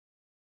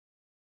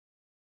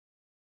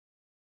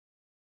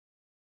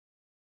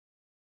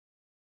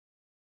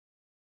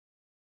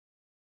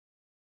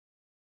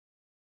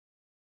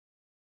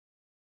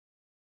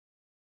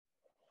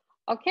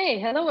Okay,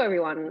 hello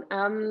everyone.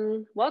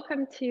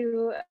 Welcome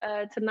to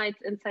tonight's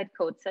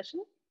insideCODE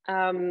session.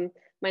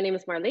 My name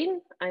is Marlene.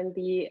 I'm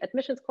the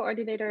admissions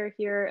coordinator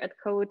here at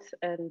Code,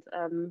 and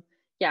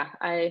yeah,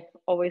 I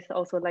always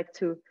also like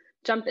to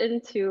jump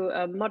in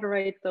to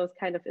moderate those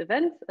kind of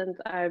events, and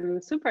I'm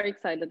super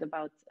excited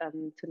about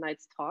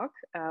tonight's talk.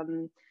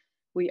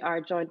 We are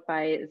joined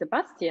by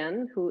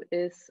Sebastian, who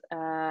is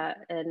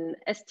an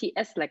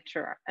STS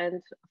lecturer,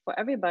 and for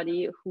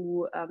everybody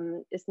who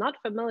is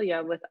not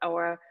familiar with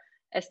our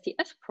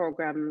STS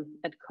program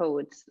at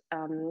Code.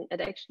 It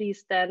actually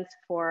stands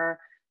for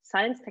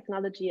Science,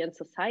 Technology, and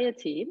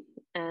Society.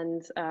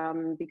 And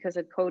because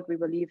at Code, we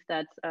believe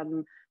that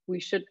we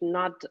should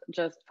not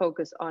just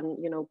focus on,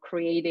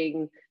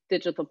 creating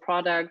digital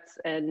products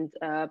and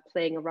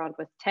playing around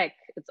with tech.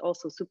 It's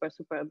also super,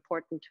 super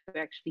important to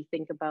actually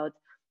think about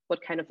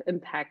what kind of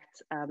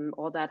impact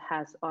all that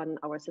has on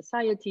our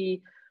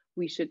society.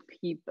 We should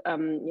keep,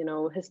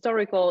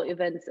 historical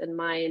events in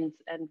mind,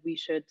 and we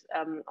should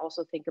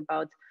also think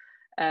about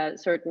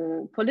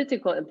certain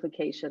political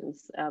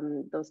implications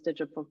those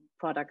digital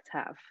products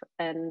have.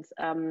 And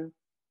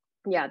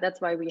yeah,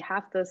 that's why we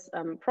have this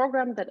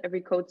program that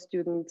every Code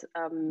student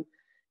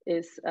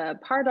is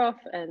part of,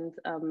 and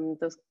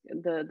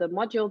the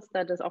modules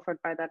that is offered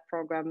by that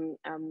program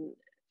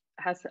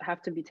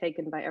have to be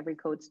taken by every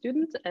Code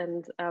student.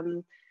 And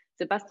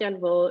Sebastian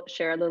will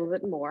share a little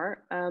bit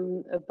more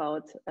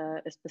about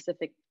a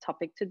specific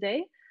topic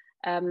today,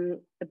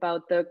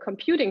 about the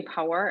computing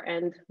power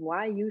and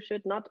why you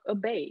should not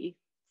obey.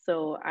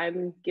 So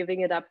I'm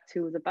giving it up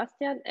to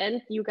Sebastian,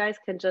 and you guys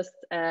can just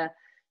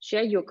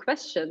share your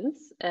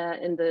questions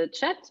in the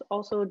chat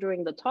also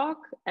during the talk.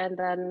 And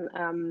then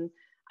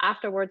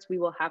afterwards, we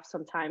will have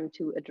some time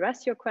to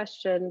address your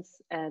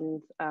questions,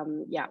 and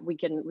yeah, we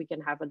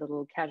can have a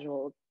little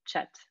casual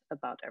chat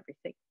about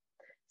everything.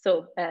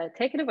 So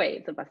take it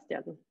away,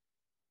 Sebastian.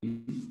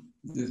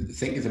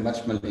 Thank you so much,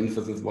 Marlene,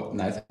 for this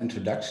nice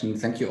introduction.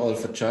 Thank you all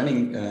for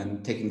joining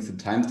and taking some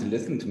time to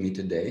listen to me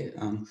today.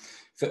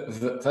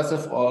 First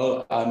of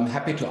all, I'm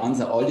happy to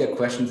answer all your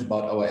questions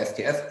about our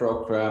STS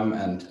program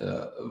and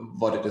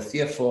what it is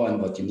here for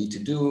and what you need to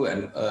do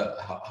and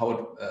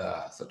how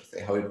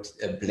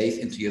it plays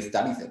into your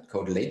studies at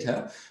Code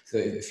later. So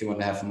if you want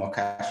to have a more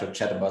casual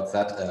chat about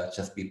that,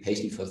 just be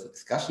patient for the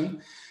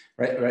discussion.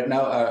 Right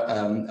now,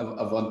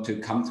 I want to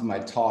come to my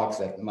talk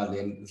that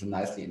Marlene so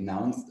nicely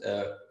announced,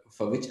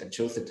 for which I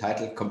chose the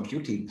title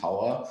Computing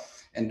Power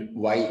and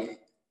Why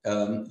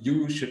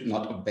You Should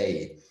Not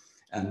Obey.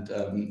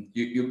 And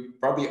you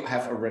probably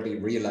have already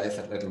realized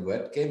that little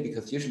word game,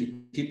 because usually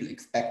people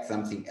expect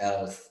something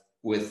else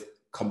with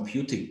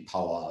computing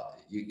power.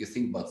 You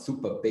think about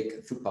super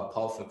big, super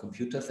powerful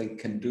computers and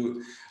can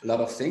do a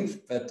lot of things,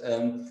 but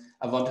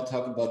I want to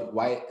talk about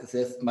why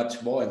there's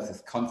much more in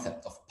this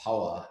concept of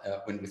power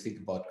when we think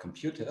about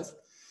computers,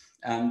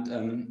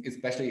 and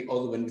especially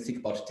also when we think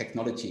about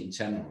technology in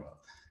general.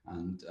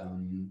 And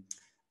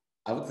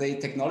I would say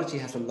technology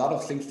has a lot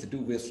of things to do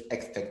with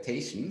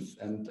expectations,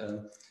 and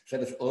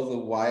that is also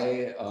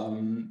why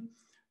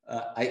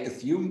I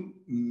assume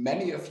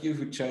many of you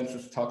who joined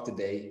this talk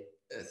today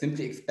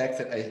simply expect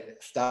that I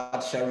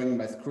start sharing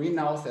my screen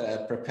now. So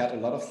I prepared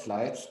a lot of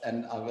slides,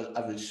 and I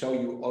will show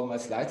you all my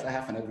slides I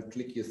have, and I will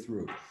click you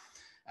through.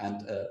 And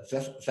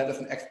that is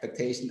an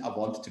expectation I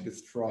want to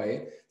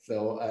destroy.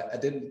 So I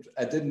do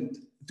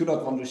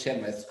not want to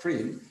share my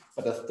screen,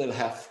 but I still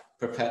have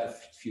prepared a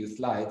few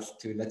slides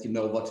to let you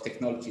know what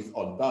technology is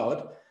all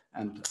about.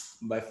 And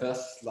my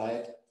first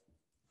slide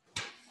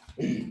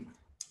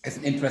is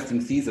an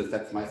interesting thesis.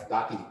 That's my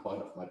starting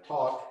point of my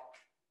talk.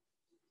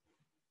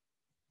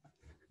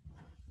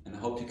 And I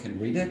hope you can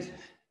read it.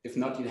 If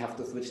not, you have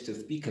to switch to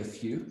speaker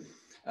view.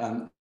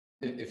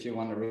 If you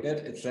want to read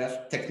it, it says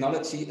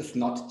technology is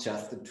not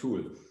just a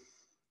tool.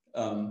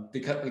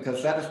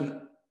 Because that is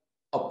an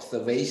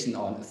observation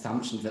or an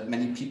assumption that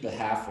many people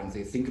have when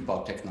they think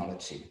about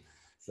technology.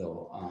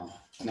 So,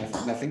 and I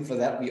think for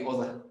that, we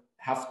also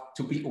have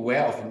to be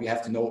aware of, and we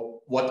have to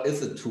know what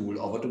is a tool,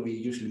 or what do we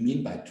usually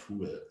mean by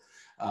tool.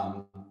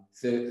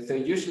 So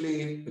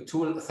usually a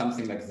tool is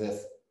something like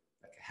this,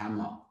 like a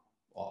hammer,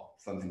 or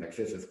something like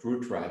this, a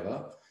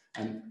screwdriver.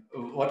 And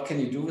what can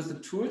you do with the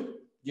tool?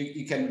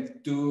 You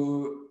can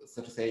do,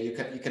 so to say, you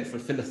can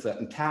fulfill a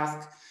certain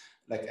task.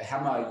 Like a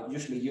hammer, I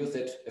usually use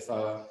it if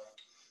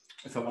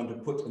I want to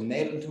put a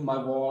nail into my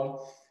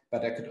wall,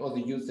 but I could also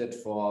use it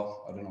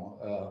for, I don't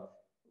know,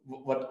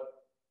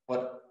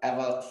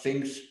 whatever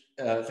things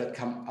that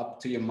come up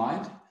to your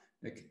mind.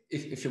 Like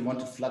if you want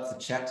to flood the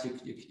chat,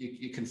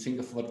 you can think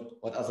of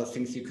what other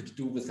things you could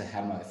do with a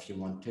hammer if you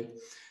want to.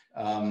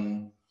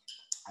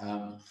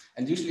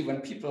 And usually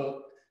when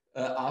people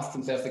ask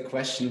themselves the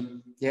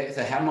question, yeah, is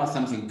a hammer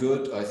something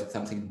good or is it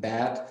something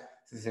bad?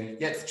 They say,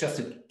 yeah, it's just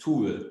a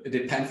tool. It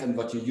depends on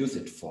what you use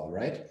it for,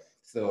 right?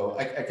 So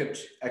I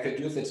could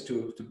use it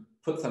to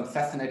put some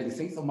fascinating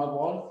things on my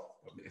wall.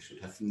 Probably I should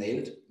have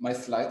nailed my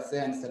slides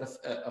there instead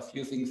of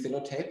using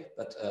sellotape,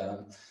 but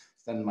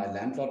then my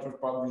landlord would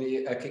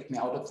probably kick me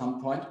out at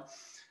some point.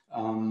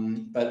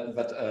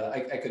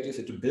 I could use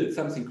it to build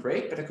something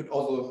great, but I could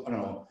also, I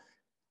don't know,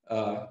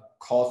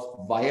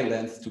 cause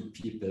violence to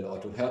people or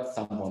to hurt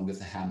someone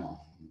with a hammer.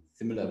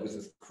 Similar with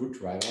a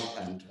screwdriver,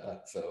 and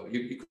so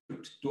you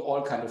could do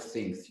all kinds of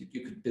things. You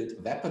could build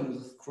a weapon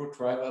with a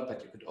screwdriver,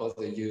 but you could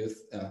also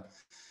use I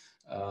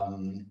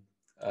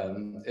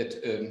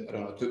don't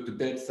know, to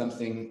build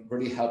something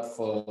really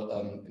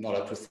helpful in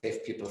order to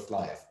save people's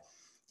life.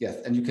 Yes,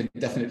 and you can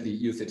definitely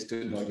use it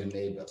to annoy your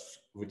neighbors,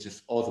 which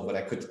is also what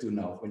I could do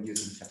now when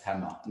using that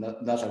hammer.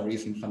 Another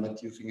reason for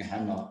not using a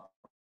hammer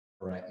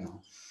right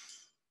now.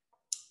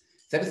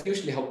 That is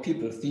usually how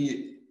people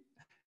see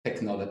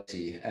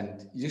technology,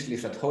 and usually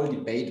that whole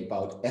debate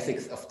about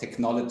ethics of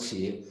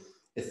technology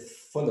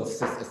is full of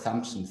this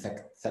assumption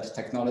that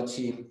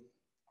technology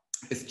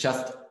is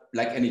just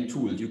like any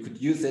tool. You could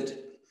use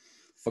it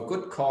for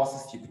good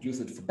causes, you could use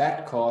it for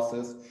bad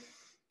causes,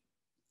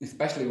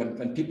 especially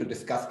when people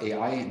discuss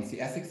AI and the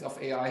ethics of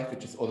AI,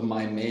 which is also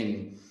my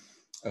main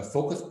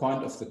focus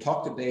point of the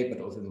talk today, but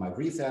also in my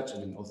research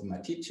and also in my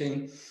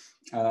teaching.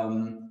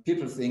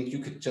 People think you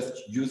could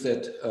just use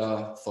it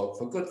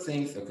for good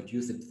things or could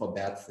use it for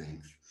bad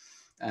things.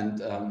 And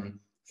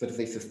so to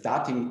say, the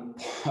starting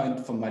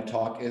point for my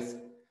talk is,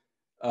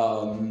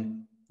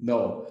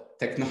 no,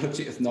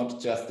 technology is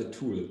not just a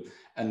tool.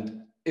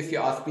 And if you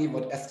ask me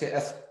what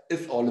STS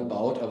is all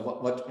about, or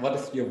what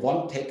is your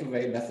one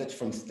takeaway message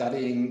from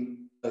studying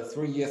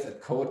 3 years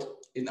at Code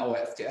in our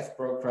STS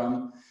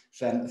program,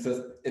 then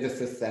it is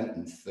this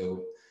sentence.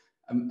 So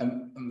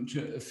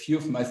a few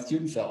of my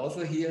students are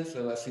also here,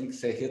 so I think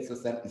they hear the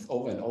sentence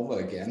over and over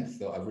again.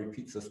 So I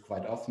repeat this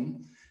quite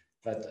often.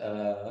 But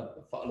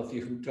for all of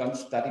you who don't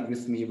study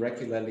with me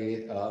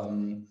regularly,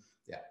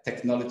 yeah,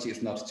 technology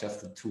is not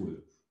just a tool.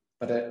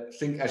 But I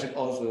think I should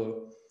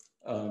also,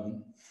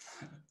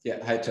 yeah,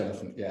 hi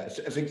Jonathan. Yeah,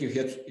 I think you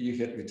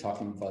heard me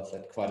talking about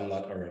that quite a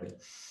lot already.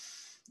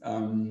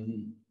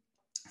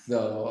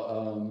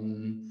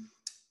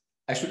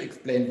 I should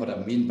explain what I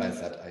mean by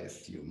that, I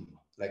assume.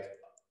 Like,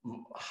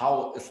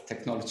 how is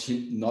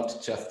technology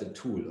not just a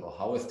tool, or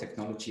how is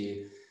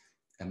technology,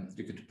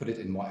 you could put it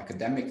in more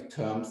academic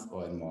terms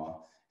or in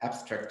more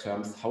abstract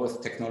terms, how is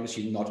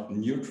technology not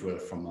neutral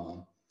from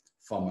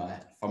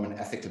an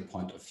ethical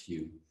point of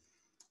view?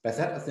 By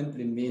that, I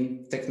simply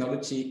mean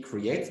technology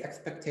creates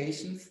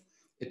expectations,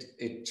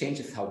 it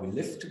changes how we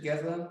live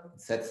together,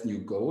 it sets new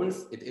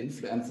goals, it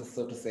influences,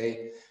 so to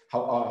say,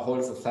 how our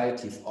whole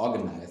society is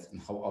organized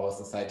and how our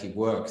society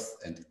works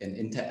and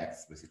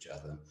interacts with each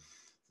other.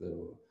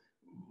 So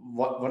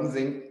one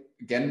thing,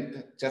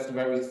 again, just a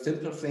very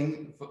simple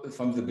thing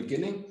from the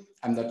beginning,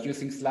 I'm not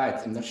using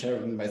slides, I'm not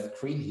sharing my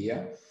screen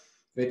here,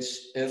 which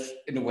is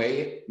in a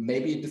way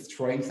maybe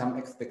destroying some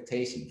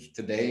expectations.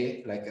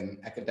 Today, like an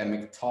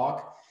academic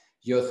talk,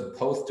 you're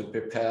supposed to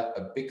prepare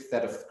a big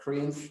set of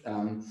screens,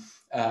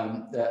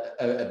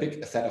 a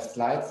big set of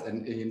slides,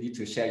 and you need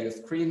to share your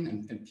screen,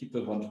 and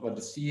people want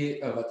to see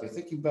what you're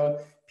thinking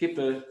about.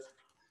 People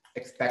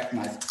expect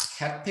nice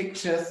cat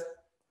pictures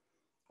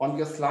on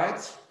your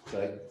slides.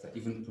 So I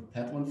even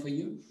prepared one for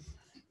you.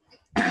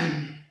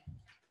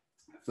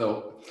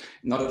 So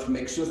in order to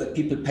make sure that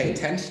people pay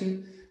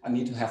attention, I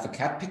need to have a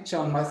cat picture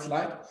on my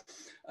slide.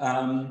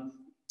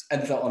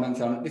 And so on and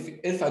so on.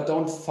 If I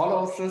don't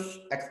follow these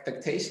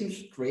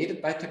expectations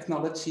created by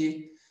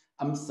technology,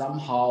 I'm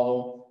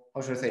somehow,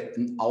 how should I say,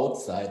 an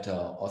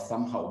outsider or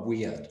somehow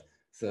weird.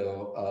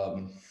 So,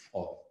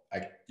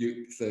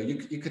 you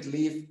could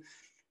leave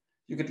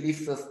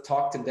this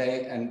talk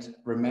today and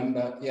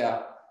remember,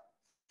 yeah,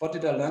 what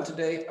did I learn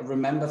today? I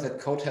remember that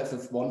Code has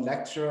this one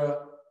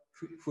lecturer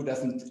who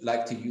doesn't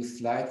like to use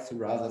slides, who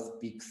rather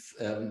speaks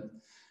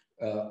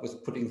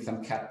with putting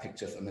some cat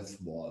pictures on his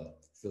wall.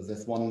 So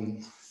there's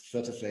one,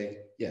 so to say,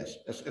 yes,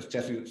 as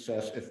Jesse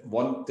says, it's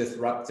one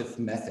disruptive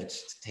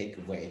message to take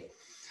away.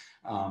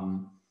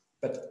 And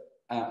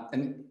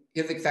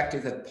here's exactly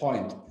that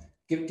point.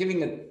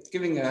 Giving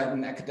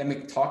an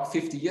academic talk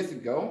 50 years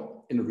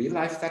ago in a real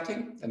life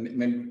setting, I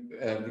mean,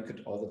 we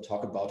could also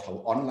talk about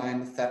how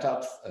online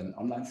setups and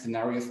online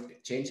scenarios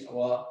change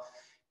our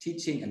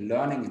teaching and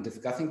learning and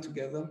discussing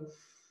together.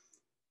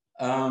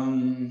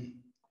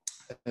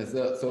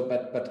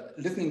 But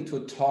listening to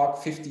a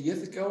talk 50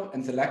 years ago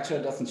and the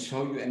lecturer doesn't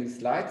show you any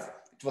slides,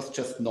 it was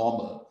just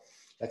normal.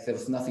 Like there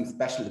was nothing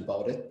special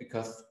about it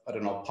because, I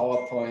don't know,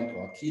 PowerPoint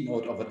or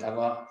Keynote or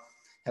whatever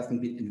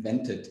hasn't been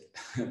invented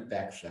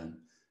back then.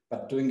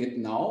 But doing it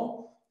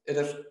now, it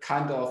is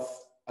kind of,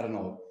 I don't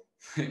know,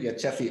 yeah,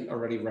 Jesse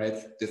already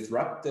writes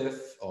disruptive,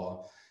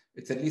 or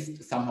it's at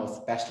least somehow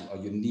special or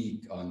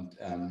unique. And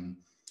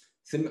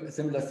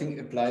similar thing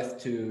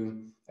applies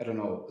to, I don't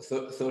know,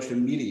 social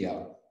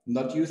media.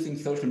 Not using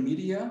social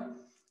media,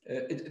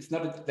 it's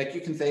not like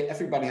you can say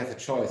everybody has a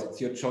choice.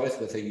 It's your choice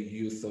whether you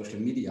use social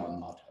media or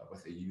not, or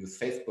whether you use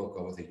Facebook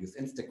or whether you use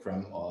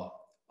Instagram or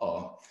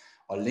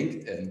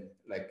LinkedIn.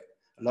 Like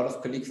a lot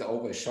of colleagues are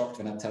always shocked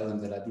when I tell them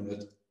that I do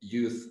not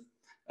use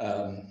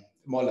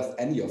more or less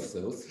any of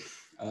those.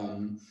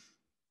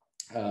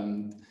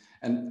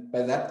 And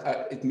by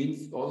that, it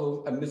means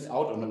also I miss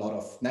out on a lot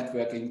of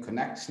networking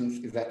connections,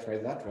 etc.,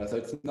 etc. So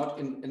it's not,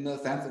 in a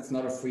sense, it's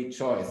not a free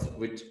choice.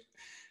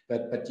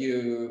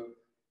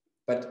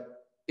 But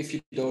if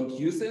you don't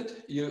use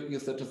it, you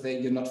so to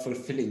say, you're not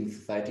fulfilling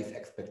society's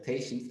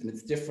expectations. And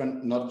it's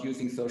different not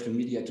using social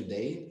media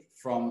today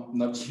from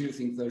not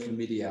using social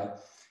media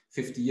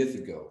 50 years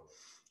ago.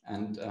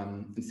 And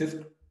this,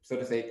 so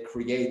to say,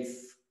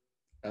 creates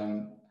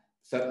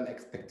certain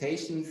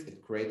expectations.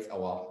 It creates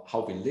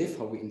how we live,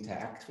 how we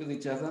interact with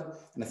each other.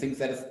 And I think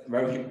that is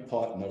very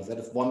important. That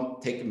is one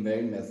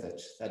take-away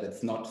message, that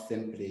it's not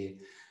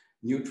simply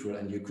neutral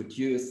and you could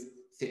use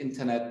the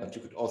internet, but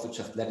you could also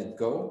just let it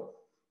go.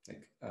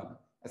 Like,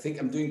 I think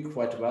I'm doing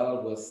quite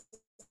well with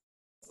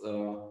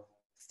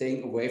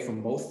staying away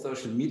from most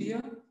social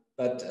media,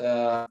 but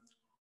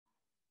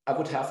I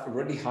would have a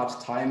really hard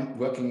time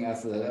working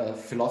as a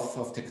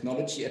philosopher of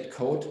technology at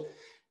Code,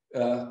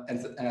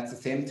 and at the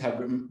same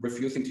time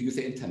refusing to use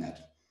the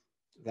internet.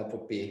 That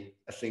would be,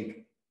 I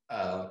think,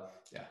 yeah,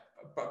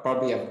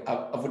 probably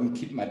I wouldn't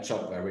keep my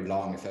job very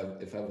long if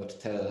I would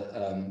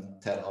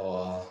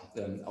tell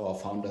our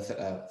founders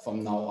that I,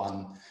 from now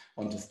on,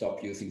 want to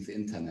stop using the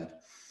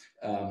internet.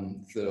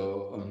 I'm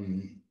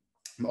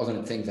also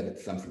not saying that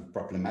it's something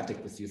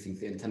problematic with using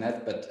the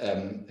internet, but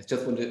I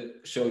just want to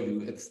show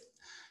you it's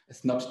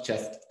not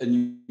just a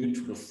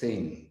neutral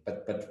thing,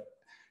 but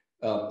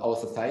our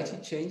society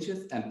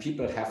changes and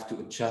people have to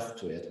adjust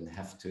to it and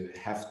have to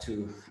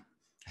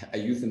I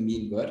use a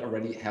mean word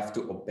already, have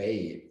to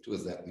obey to a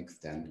certain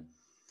extent.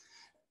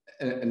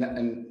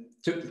 And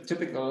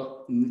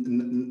typical,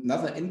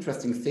 another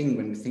interesting thing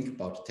when we think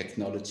about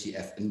technology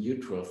as a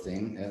neutral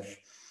thing is,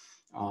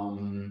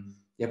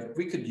 yeah,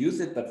 we could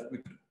use it, but we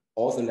could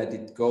also let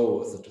it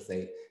go, so to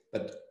say.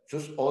 But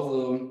this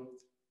also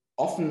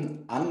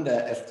often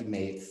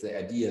underestimates the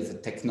idea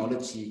that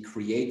technology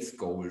creates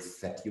goals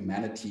that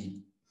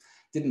humanity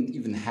didn't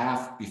even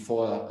have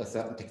before a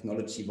certain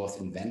technology was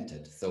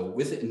invented. So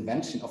with the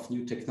invention of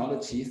new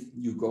technologies,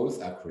 new goals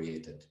are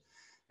created.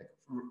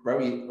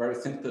 Very, very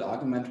simple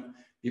argument.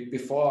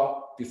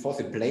 Before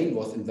the plane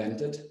was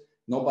invented,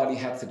 nobody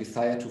had the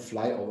desire to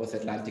fly over the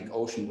Atlantic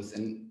Ocean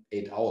within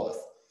 8 hours.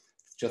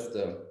 It's just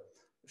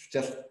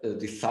a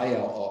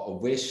desire or a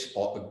wish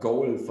or a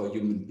goal for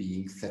human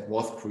beings that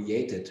was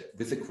created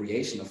with the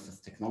creation of this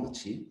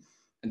technology.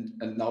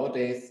 And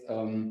nowadays,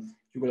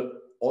 you will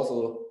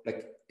also,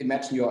 like,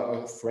 imagine you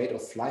are afraid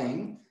of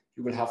flying,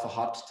 you will have a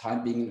hard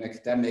time being an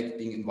academic,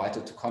 being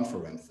invited to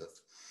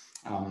conferences.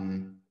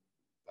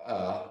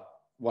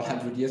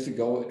 100 years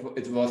ago,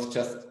 it was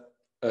just,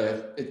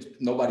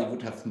 nobody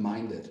would have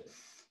minded.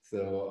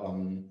 So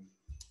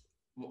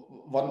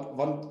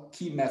one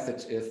key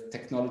message is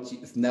technology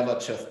is never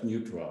just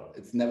neutral.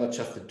 It's never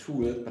just a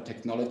tool, but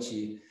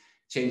technology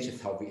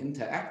changes how we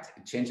interact.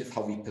 It changes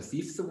how we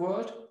perceive the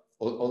world.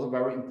 Also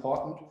very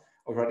important.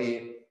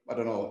 Already, I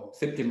don't know,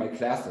 simply my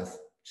classes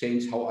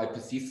change how I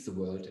perceive the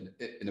world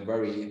in a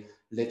very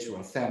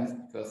literal sense,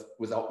 because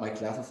without my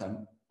classes,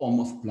 I'm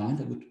almost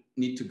blind. I would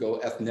need to go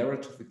as near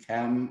to the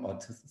cam or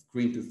to the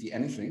screen to see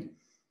anything.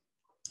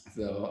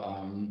 So,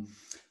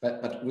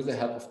 but with the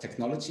help of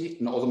technology,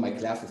 and although my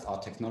classes are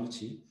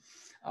technology,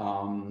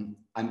 I'm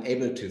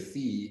able to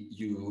see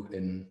you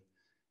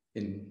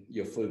in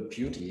your full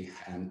beauty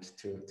and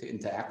to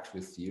interact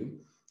with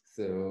you.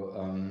 So,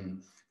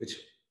 which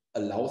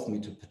allows me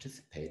to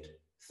participate.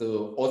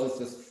 So all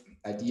this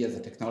idea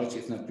that technology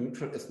is not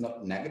neutral is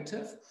not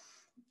negative,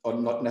 or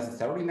not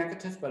necessarily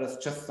negative, but it's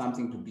just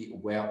something to be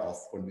aware of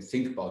when we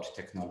think about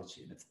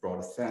technology in its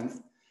broadest sense.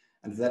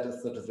 And that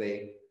is, so to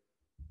say,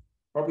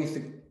 probably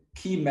the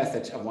key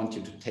message I want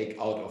you to take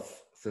out of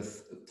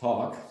this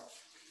talk.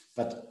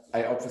 But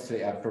I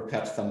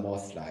prepared some more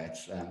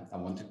slides. I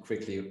want to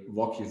quickly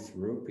walk you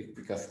through,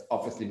 because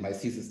obviously my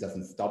thesis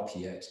doesn't stop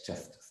here. It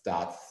just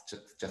starts,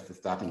 just a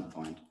starting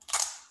point.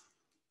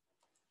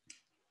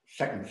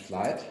 Second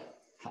slide.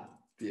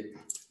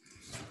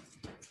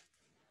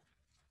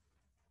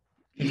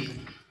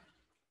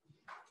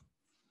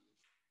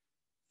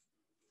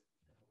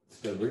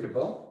 Still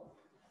readable.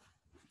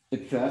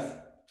 It says,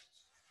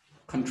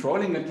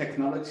 controlling the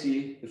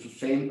technology is the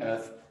same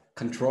as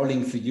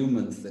controlling the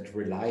humans that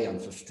rely on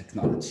this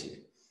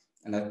technology.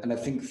 And I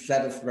think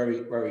that is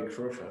very, very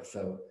crucial.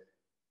 So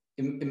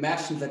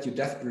imagine that you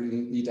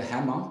desperately need a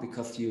hammer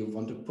because you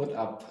want to put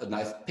up a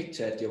nice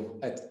picture at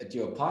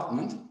your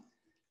apartment,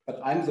 but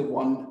I'm the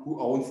one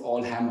who owns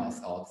all hammers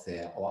out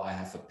there, or I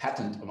have a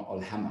patent on all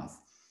hammers,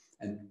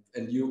 and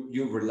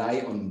you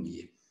rely on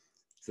me.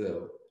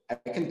 So I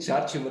can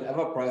charge you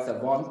whatever price I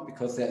want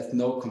because there is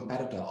no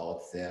competitor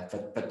out there,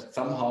 but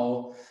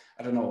somehow,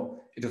 I don't know,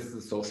 it is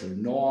the social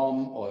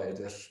norm, or it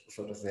is,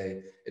 so to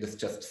say, it is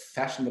just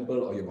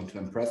fashionable, or you want to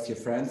impress your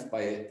friends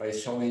by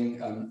showing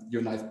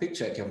your nice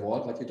picture at your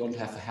wall, but you don't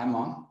have a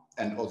hammer,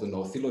 and also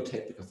no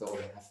sellotape because they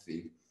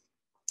already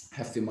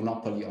have the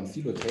monopoly on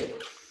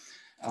sellotape.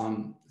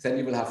 Then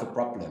you will have a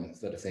problem,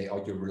 so to say,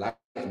 or you rely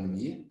on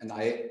me, and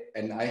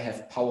I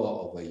have power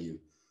over you.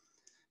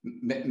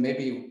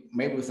 maybe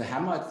with a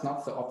hammer it's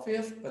not so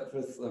obvious, but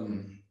with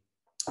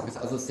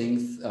other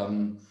things,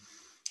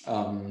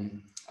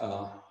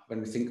 when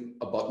we think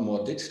about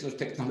more digital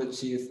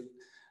technologies,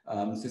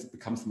 this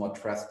becomes more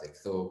drastic.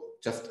 So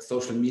just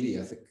social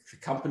media, the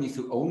companies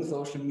who own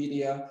social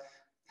media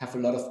have a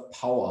lot of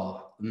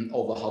power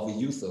over how we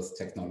use those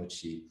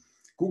technology.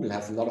 Google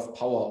has a lot of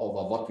power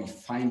over what we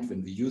find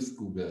when we use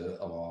Google,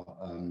 or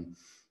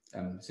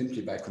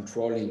simply by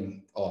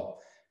controlling or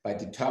by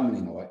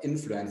determining or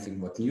influencing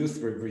what news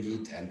we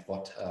read and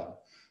what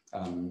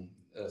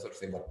sort of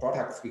say what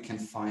products we can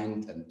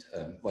find and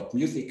what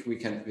music we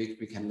can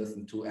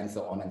listen to, and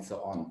so on and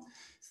so on.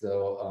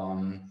 So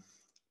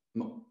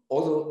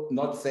also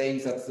not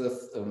saying that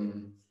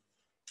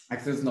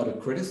this is not a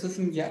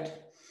criticism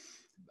yet,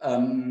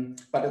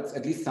 but it's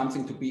at least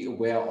something to be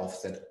aware of,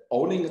 that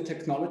owning a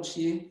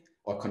technology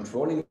or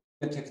controlling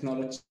a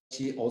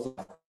technology also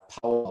has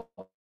power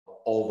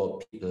over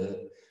people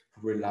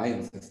who rely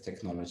on this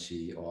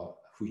technology or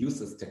who use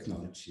this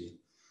technology.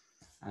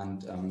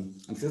 And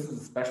this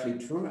is especially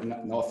true, and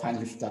now I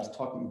finally start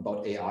talking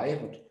about AI,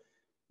 but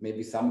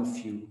maybe some of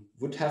you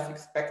would have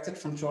expected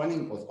from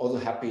joining. I was also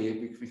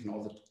happy, we can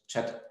also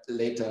chat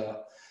later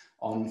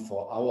on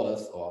for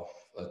hours or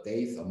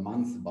days or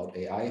months about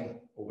AI,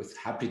 always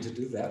happy to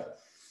do that.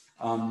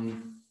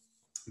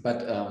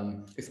 But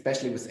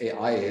especially with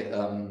AI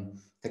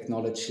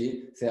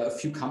technology, there are a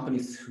few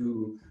companies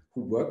who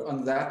work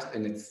on that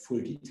in its full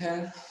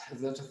detail,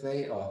 so to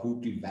say, or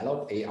who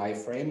develop AI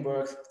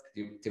frameworks,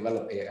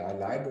 develop AI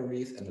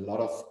libraries, and a lot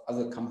of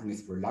other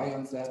companies rely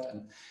on that.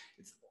 And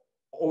it's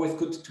always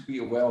good to be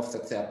aware of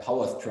that there are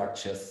power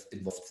structures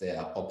involved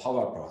there, or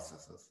power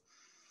processes.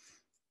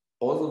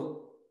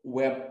 Also,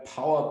 where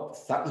power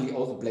certainly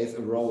also plays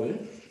a role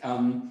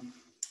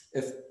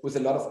is with a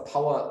lot of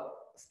power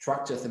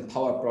structures and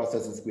power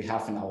processes we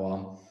have in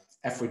our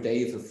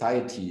everyday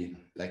society,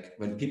 like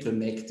when people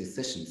make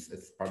decisions.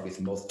 It's probably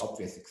the most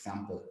obvious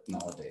example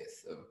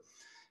nowadays. So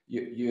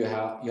you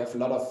have a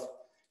lot of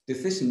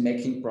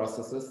decision-making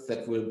processes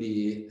that will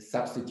be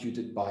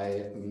substituted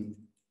by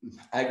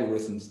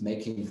algorithms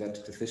making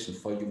that decision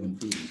for human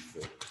beings. So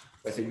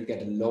whether you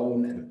get a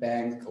loan at a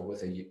bank, or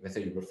whether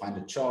you will find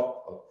a job,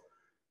 or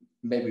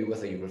maybe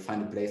whether you will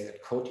find a place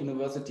at Code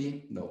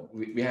University. No,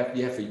 we have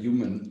a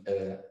human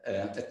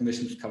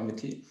admissions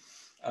committee,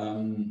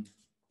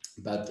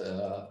 but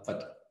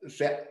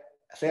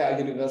there are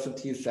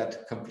universities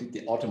that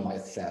completely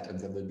automate that, and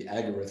there will be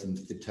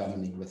algorithms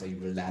determining whether you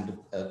will land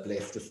a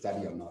place to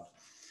study or not.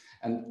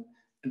 And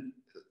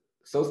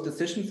those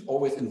decisions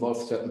always involve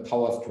certain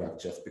power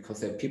structures, because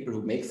there are people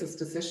who make this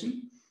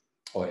decision,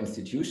 or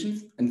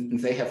institutions, and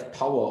they have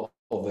power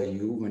over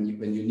you when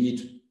you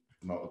need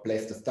a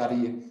place to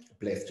study, a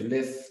place to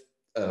live,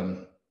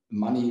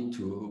 money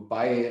to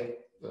buy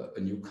a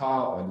new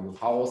car or a new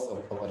house or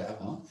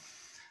whatever.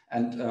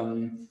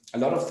 And a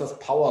lot of those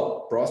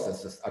power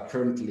processes are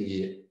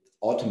currently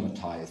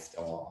automatized,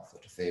 or so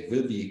to say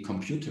will be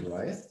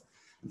computerized.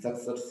 And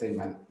that's, so to say,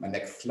 my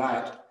next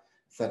slide,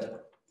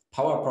 that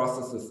power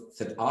processes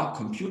that are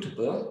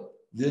computable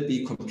will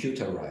be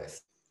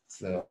computerized.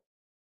 So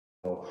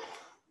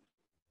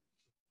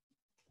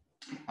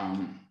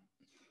and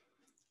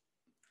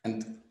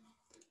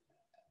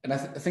I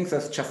think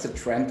that's just a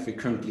trend we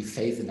currently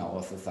face in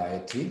our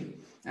society,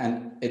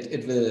 and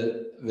it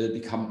will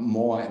become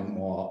more and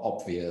more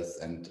obvious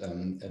and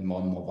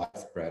more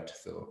widespread.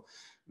 So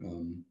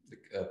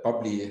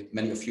probably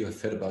many of you have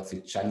heard about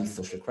the Chinese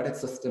social credit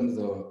system.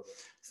 So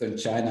in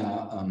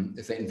China,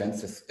 if they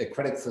invent this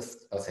credit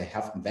system, or they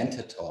have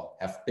invented or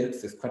have built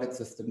this credit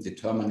system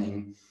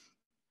determining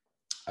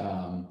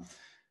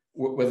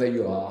whether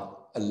you are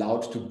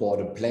allowed to board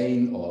a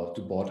plane or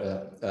to board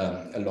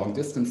a long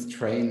distance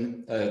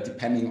train,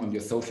 depending on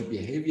your social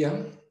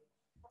behavior.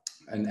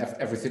 And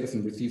every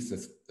citizen receives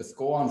a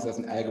score, and there's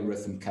an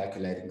algorithm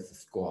calculating the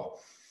score.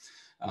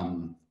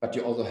 But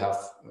you also have,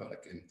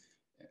 like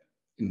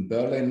in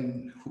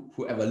Berlin,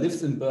 whoever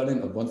lives in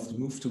Berlin or wants to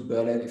move to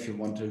Berlin, if you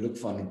want to look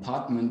for an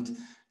apartment,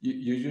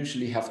 you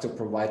usually have to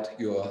provide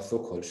your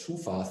so-called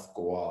Schufa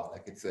score.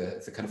 Like it's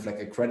a kind of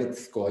like a credit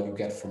score you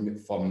get from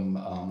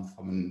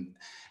an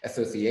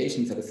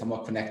association that is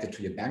somewhat connected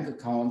to your bank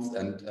accounts.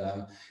 And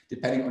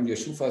depending on your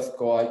Schufa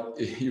score,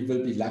 you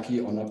will be lucky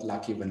or not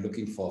lucky when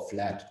looking for a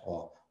flat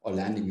or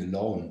landing a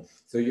loan.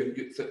 So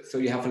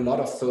you have a lot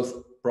of those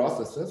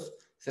processes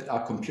that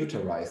are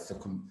computerized.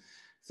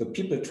 So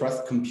people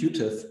trust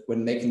computers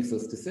when making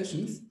those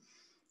decisions,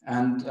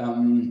 and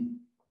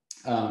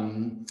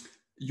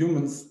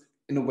humans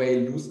in a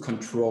way lose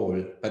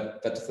control,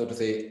 but so to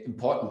say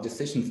important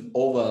decisions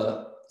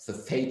over the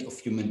fate of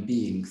human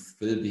beings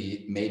will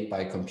be made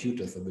by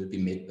computers, or will be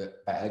made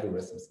by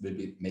algorithms, will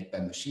be made by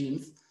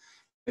machines,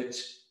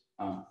 which,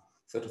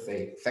 so to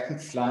say,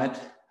 second slide,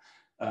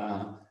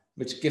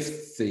 which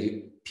gives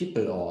the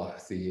people, or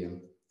the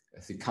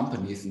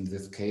companies in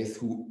this case,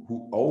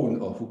 who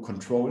own or who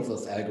control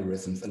those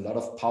algorithms, a lot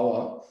of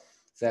power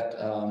that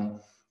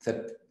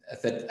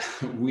that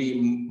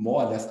we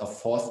more or less are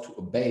forced to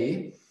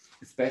obey,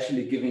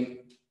 especially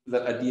giving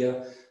that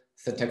idea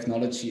that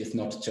technology is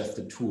not just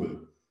a tool.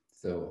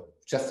 So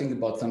just think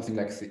about something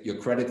like your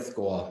credit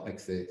score,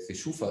 like the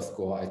Schufa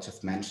score I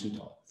just mentioned,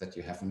 or that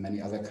you have in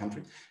many other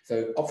countries.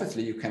 So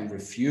obviously you can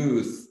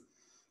refuse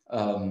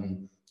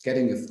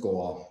getting a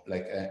score,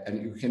 like,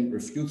 and you can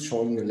refuse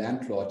showing your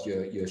landlord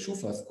your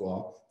Schufa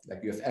score.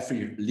 Like, you have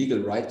every legal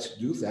right to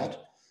do that,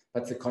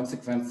 but the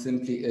consequence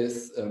simply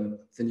is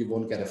then you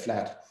won't get a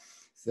flat.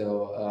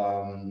 So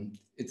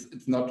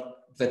it's not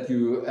that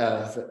you,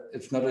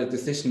 it's not a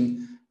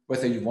decision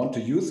whether you want to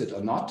use it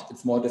or not.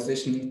 It's more a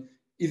decision,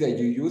 either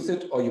you use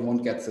it or you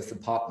won't get this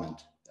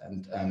apartment.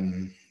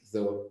 And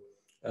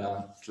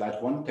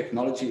slide 1,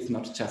 technology is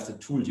not just a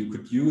tool you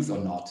could use or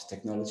not.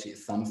 Technology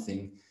is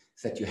something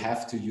that you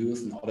have to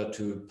use in order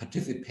to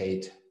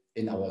participate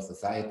in our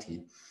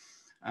society.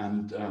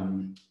 And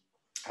there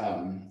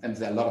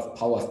are a lot of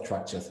power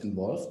structures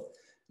involved.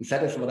 And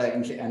that is what I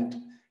in the end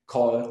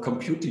call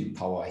computing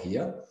power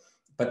here.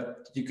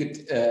 But you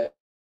could,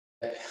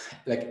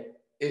 like,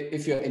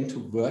 if you're into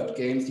word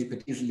games, you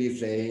could easily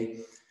say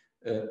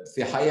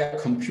the higher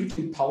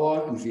computing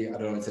power in the, I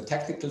don't know, in the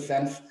technical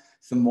sense,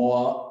 the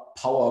more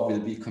power will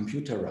be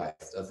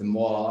computerized, or the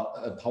more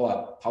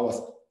power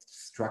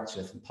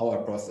structures and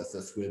power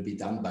processes will be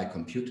done by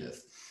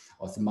computers.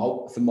 Or the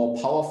more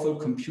powerful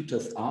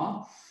computers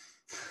are,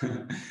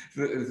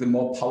 the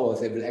more power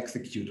they will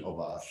execute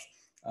over us.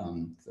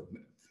 So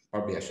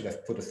probably I should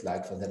have put a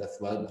slide for that as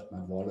well, but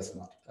my wall is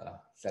not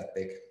that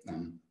big. I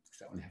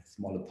only have a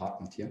small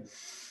apartment here.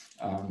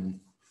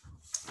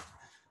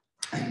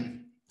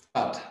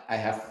 But I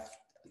have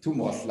 2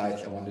 more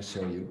slides I want to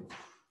show you.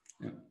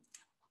 Yeah.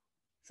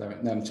 Sorry,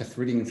 no, I'm just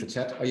reading in the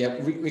chat. Oh yeah,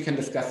 we can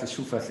discuss the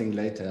Schufa thing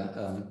later.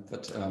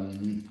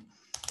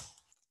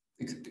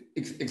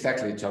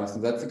 Exactly,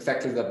 Jonathan. That's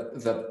exactly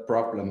the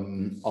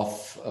problem of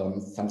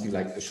something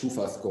like the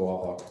Schufa score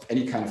or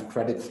any kind of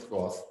credit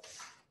scores.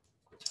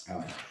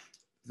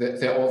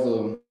 They're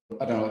also,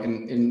 I don't know,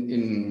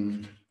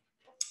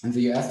 in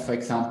the US, for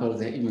example,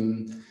 there are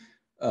even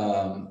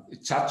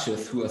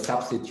judges who are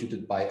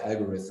substituted by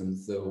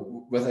algorithms.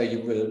 So whether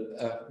you will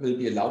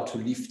be allowed to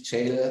leave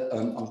jail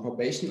on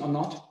probation or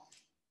not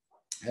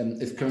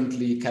is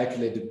currently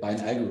calculated by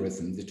an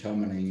algorithm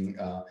determining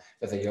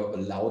whether you're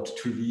allowed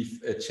to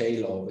leave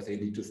jail or whether you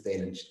need to stay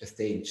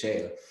in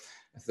jail.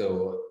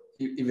 So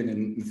even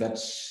in such,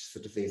 so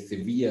to say,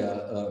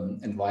 severe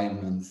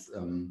environments,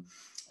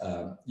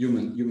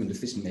 human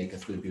decision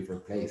makers will be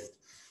replaced.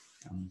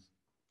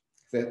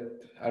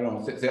 I don't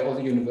know, there are all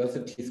the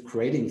universities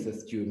creating the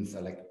students,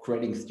 like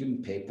creating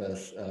student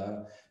papers,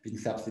 being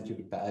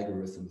substituted by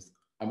algorithms.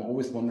 I'm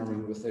always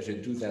wondering if I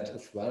should do that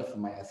as well for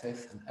my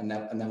essays. I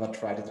never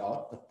tried it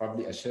out, but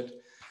probably I should.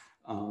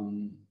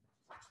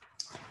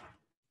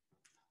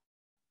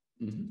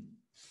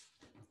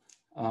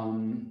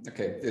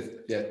 Okay,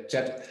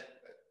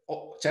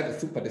 chat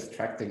is super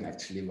distracting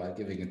actually while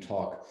giving a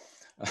talk,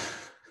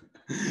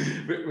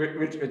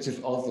 which is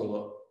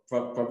also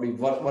probably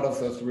one of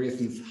those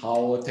reasons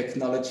how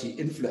technology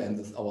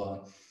influences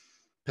our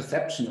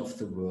perception of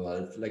the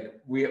world. Like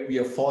we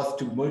are forced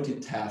to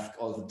multitask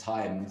all the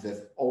time.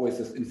 There's always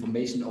this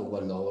information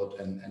overload,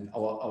 and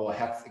our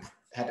head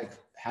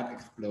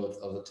explodes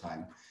all the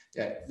time.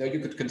 Yeah, no, you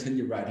could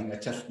continue writing. I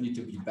just need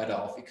to be better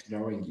off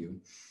ignoring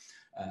you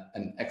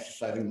and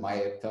exercising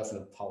my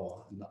personal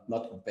power, and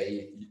not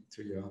obey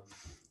to your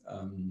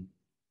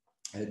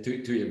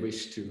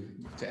wish to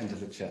enter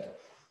the chat.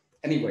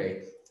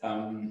 Anyway.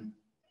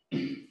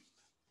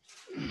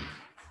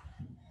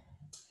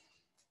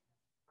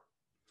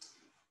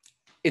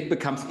 It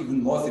becomes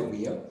even more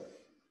severe.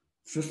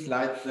 This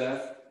slide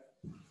says,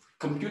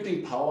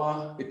 computing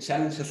power, it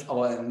challenges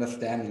our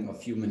understanding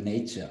of human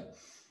nature.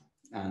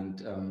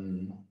 And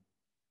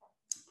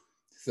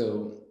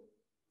so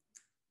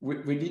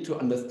we need to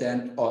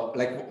understand, or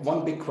like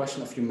one big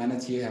question of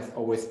humanity has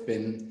always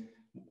been,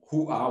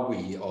 who are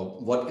we, or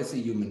what is a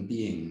human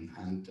being,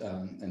 and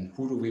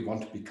who do we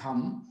want to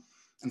become?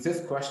 And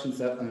this question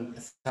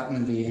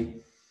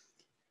certainly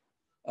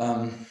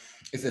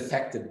is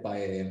affected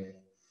by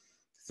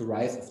the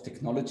rise of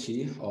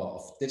technology, or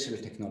of digital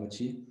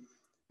technology.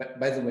 But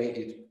by the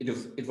way,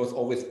 it was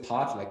always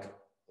part, like,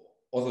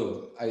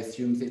 although I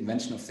assume the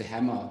invention of the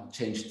hammer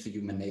changed the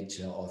human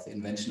nature, or the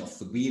invention of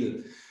the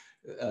wheel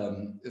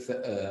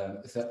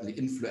certainly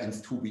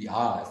influenced who we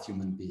are as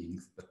human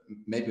beings. But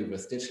maybe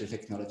with digital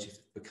technology,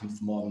 it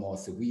becomes more and more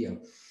severe.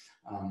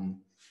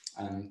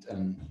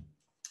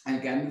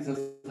 Again, this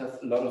has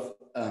a lot of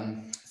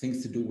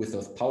things to do with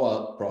those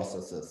power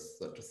processes,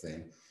 so to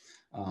say.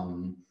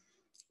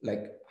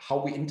 Like how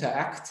we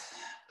interact,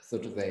 so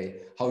to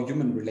say, how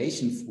human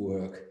relations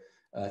work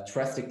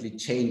drastically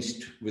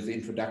changed with the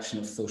introduction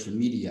of social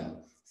media.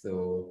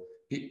 So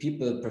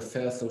people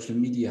prefer social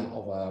media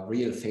over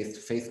real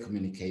face-to-face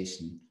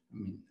communication. I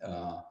mean,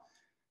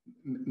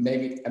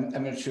 maybe,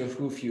 I'm not sure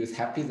who of you is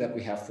happy that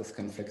we have this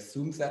kind of like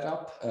Zoom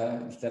setup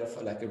instead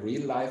of like a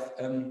real life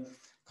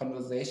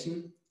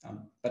conversation.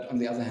 But on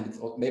the other hand,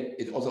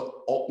 it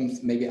also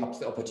opens maybe up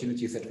the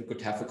opportunities that we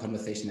could have a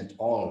conversation at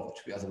all,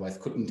 which we otherwise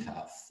couldn't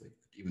have. So you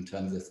could even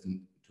turn this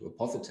into a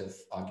positive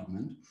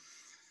argument.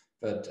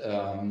 But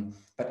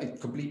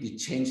it completely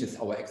changes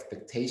our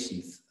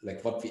expectations,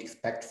 like what we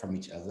expect from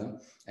each other.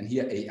 And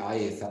here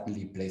AI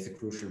suddenly plays a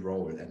crucial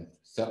role, and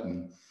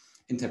certain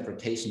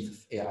interpretations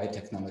of AI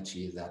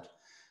technology that,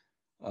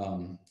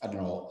 I don't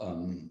know,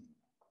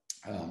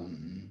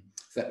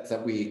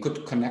 that we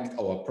could connect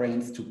our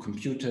brains to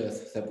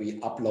computers, that we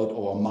upload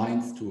our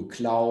minds to a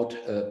cloud,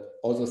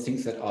 all those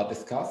things that are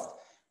discussed,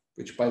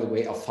 which by the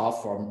way are far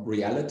from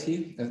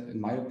reality, in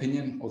my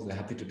opinion. Also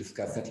happy to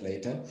discuss that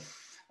later.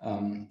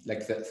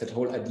 Like that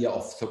whole idea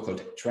of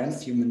so-called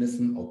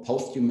transhumanism or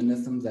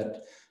post-humanism,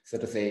 that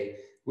sort of say,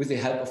 with the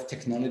help of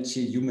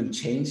technology, human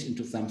change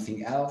into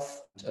something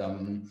else,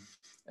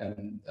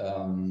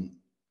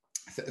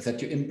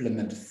 that you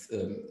implement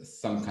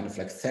some kind of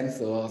like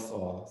sensors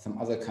or some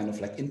other kind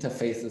of like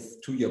interfaces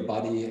to your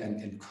body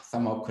and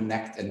somehow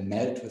connect and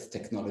meld with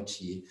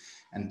technology,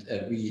 and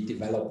we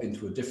develop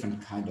into a different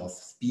kind of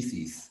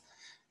species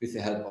with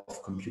the help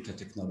of computer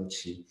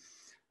technology.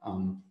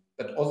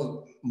 But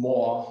also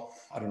more,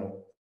 I don't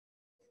know,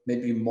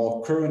 maybe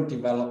more current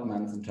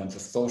developments in terms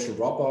of social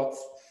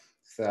robots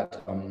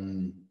that,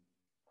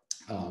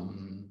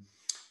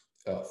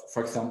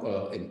 for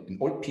example, in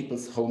old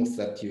people's homes,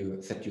 that you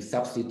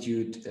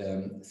substitute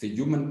the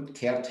human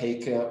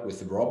caretaker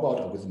with a robot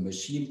or with a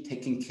machine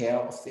taking care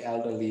of the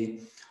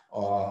elderly,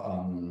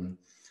 or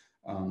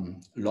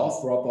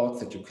love robots,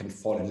 that you can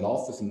fall in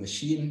love with a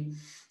machine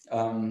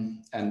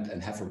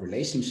and have a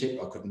relationship,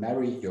 or could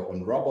marry your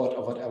own robot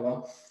or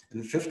whatever.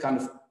 And this kind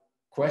of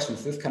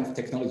questions, this kind of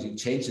technology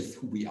changes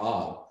who we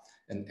are,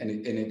 and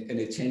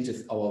it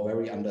changes our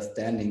very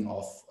understanding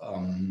of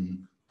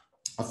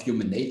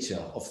human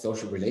nature, of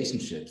social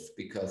relationships,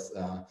 because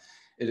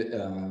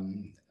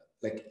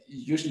like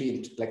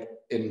usually like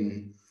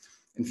in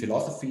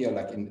philosophy, or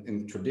like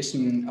in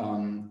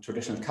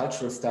traditional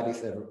cultural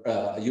studies,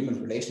 a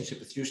human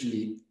relationship is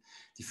usually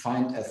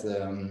defined as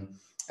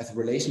a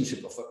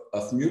relationship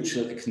of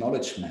mutual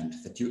acknowledgement,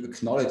 that you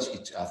acknowledge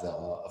each other,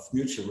 or of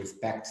mutual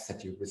respect,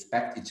 that you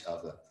respect each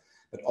other.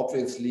 But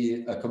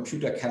obviously a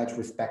computer cannot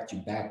respect you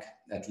back,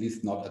 at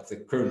least not at the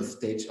current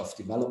stage of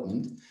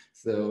development.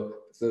 So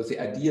the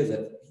idea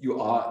that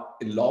you are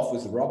in love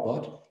with a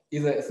robot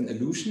either is an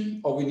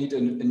illusion, or we need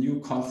a new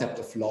concept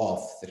of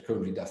love that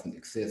currently doesn't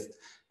exist.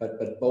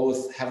 But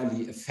both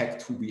heavily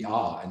affect who we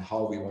are and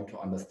how we want to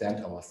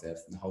understand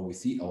ourselves and how we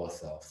see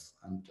ourselves.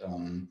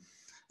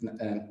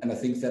 And I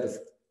think that is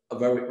a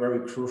very,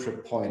 very crucial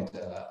point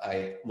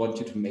I want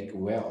you to make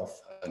aware of.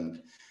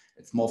 And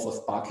it's more for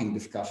sparking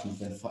discussion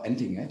than for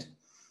ending it.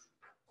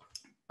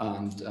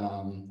 And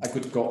I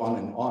could go on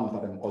and on,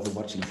 but I'm also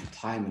watching the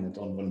time and I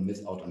don't want to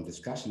miss out on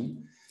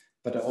discussion.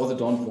 But I also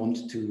don't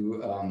want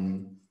to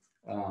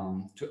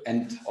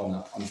end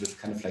on this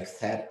kind of like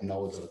sad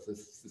note.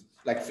 This,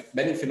 like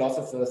many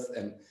philosophers,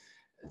 and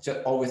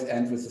just always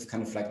end with this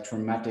kind of like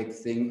traumatic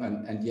thing,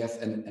 and yes,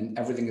 and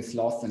everything is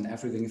lost, and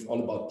everything is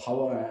all about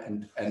power,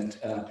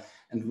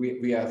 and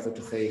we are, so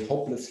to say,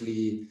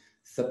 hopelessly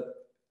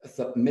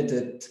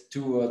submitted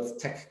towards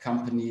tech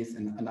companies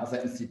and other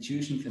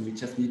institutions, and we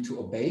just need to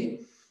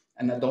obey.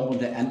 And I don't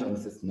want to end on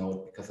this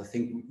note, because I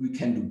think we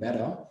can do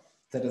better.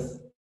 That is,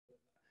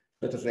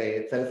 let us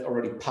say, that is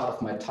already part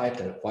of my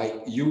title,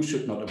 why you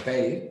should not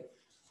obey,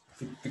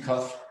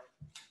 because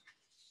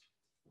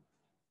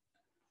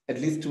at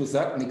least to a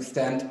certain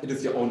extent, it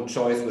is your own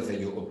choice whether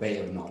you obey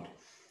or not.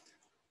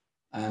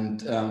 And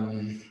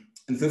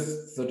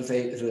this, so to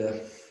say, is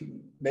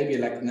maybe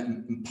like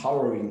an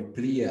empowering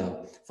plea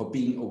for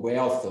being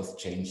aware of those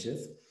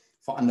changes,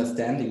 for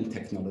understanding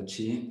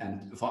technology,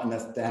 and for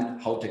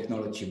understand how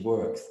technology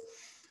works.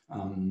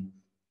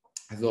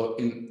 So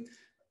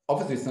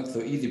obviously it's not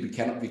so easy. We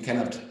cannot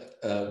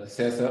there are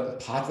certain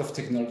parts of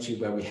technology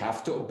where we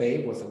have to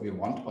obey whether we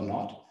want or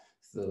not.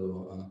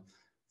 So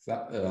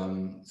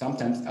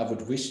sometimes I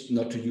would wish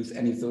not to use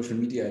any social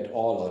media at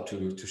all, or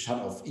to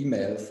shut off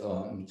emails,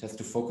 or just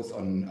to focus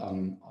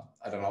on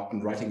I don't know,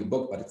 on writing a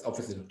book, but it's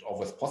obviously not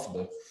always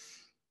possible.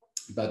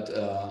 But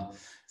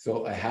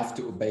so I have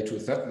to obey to a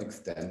certain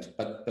extent,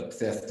 but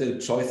there are still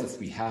choices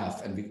we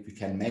have and we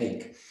can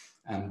make.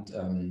 And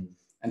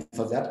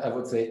for that, I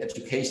would say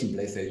education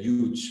plays a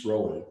huge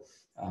role.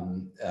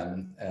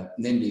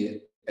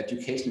 Namely,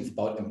 education is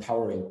about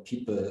empowering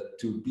people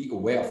to be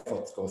aware of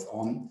what goes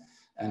on,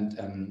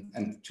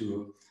 and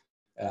to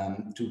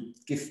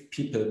give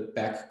people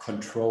back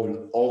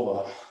control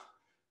over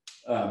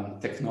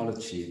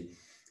technology.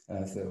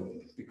 So,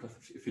 because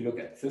if you look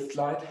at this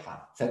slide,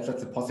 that's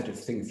a positive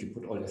thing. If you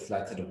put all your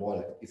slides at a wall,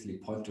 I easily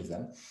point to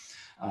them.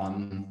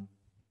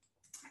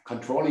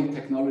 Controlling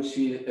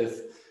technology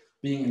is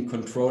being in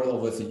control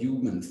over the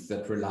humans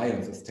that rely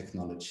on this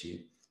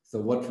technology. So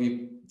what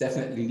we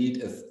definitely need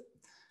is,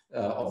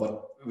 or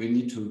what we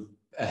need to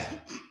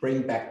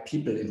bring back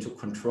people into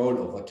control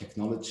over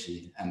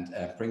technology and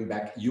bring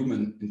back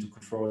human into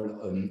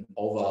control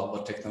over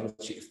what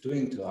technology is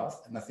doing to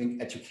us. And I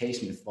think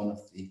education is one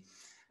of the,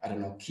 I don't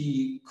know,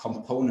 key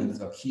components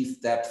or key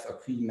steps or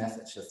key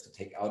messages to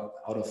take out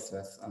of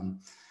this,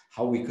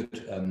 how we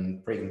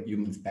could bring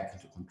humans back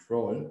into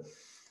control.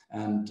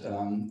 And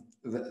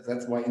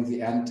that's why in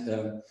the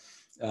end,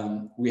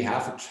 we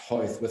have a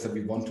choice whether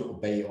we want to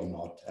obey or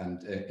not.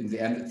 And in the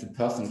end, it's a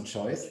personal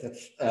choice.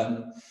 That's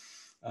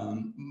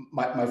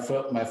my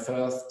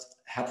first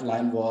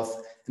headline was,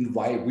 and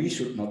why we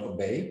should not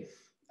obey.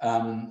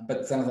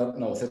 But then I thought,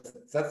 no,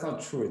 that's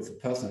not true. It's a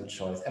personal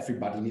choice.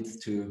 Everybody needs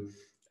to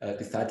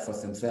decide for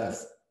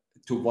themselves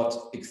to what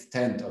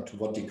extent or to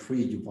what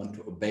degree you want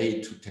to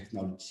obey to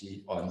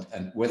technology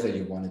and whether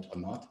you want it or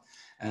not.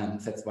 And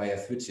that's why I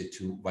switched it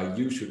to why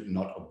you should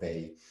not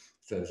obey.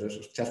 So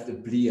there's just a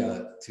plea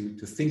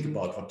to think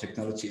about what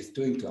technology is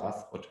doing to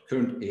us, what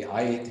current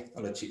AI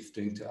technology is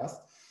doing to us.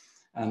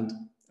 And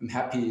I'm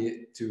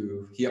happy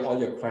to hear all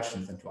your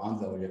questions and to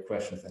answer all your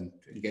questions and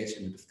to engage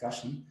in a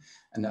discussion.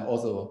 And I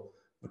also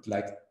would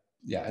like,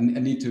 I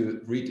need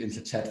to read in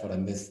the chat what I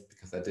missed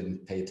because I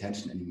didn't pay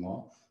attention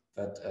anymore.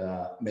 But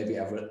maybe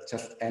I will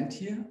just end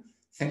here.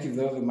 Thank you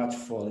very much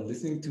for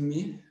listening to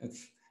me.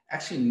 It's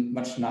actually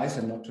much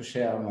nicer not to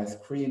share my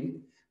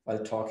screen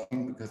while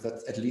talking, because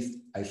that's at least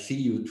I see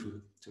you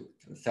to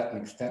a certain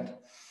extent.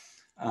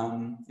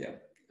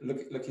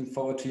 Looking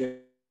forward to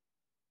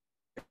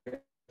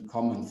your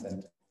comments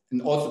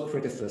and also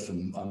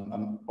criticism.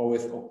 I'm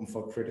always open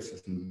for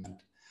criticism.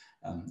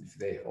 And if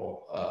they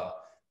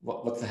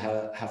what the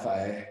hell have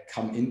I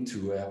come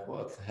into?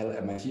 What the hell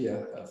am I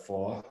here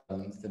for?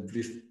 Then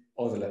please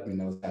also let me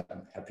know that.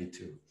 I'm happy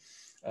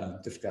to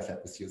discuss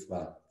that with you as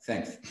well.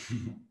 Thanks.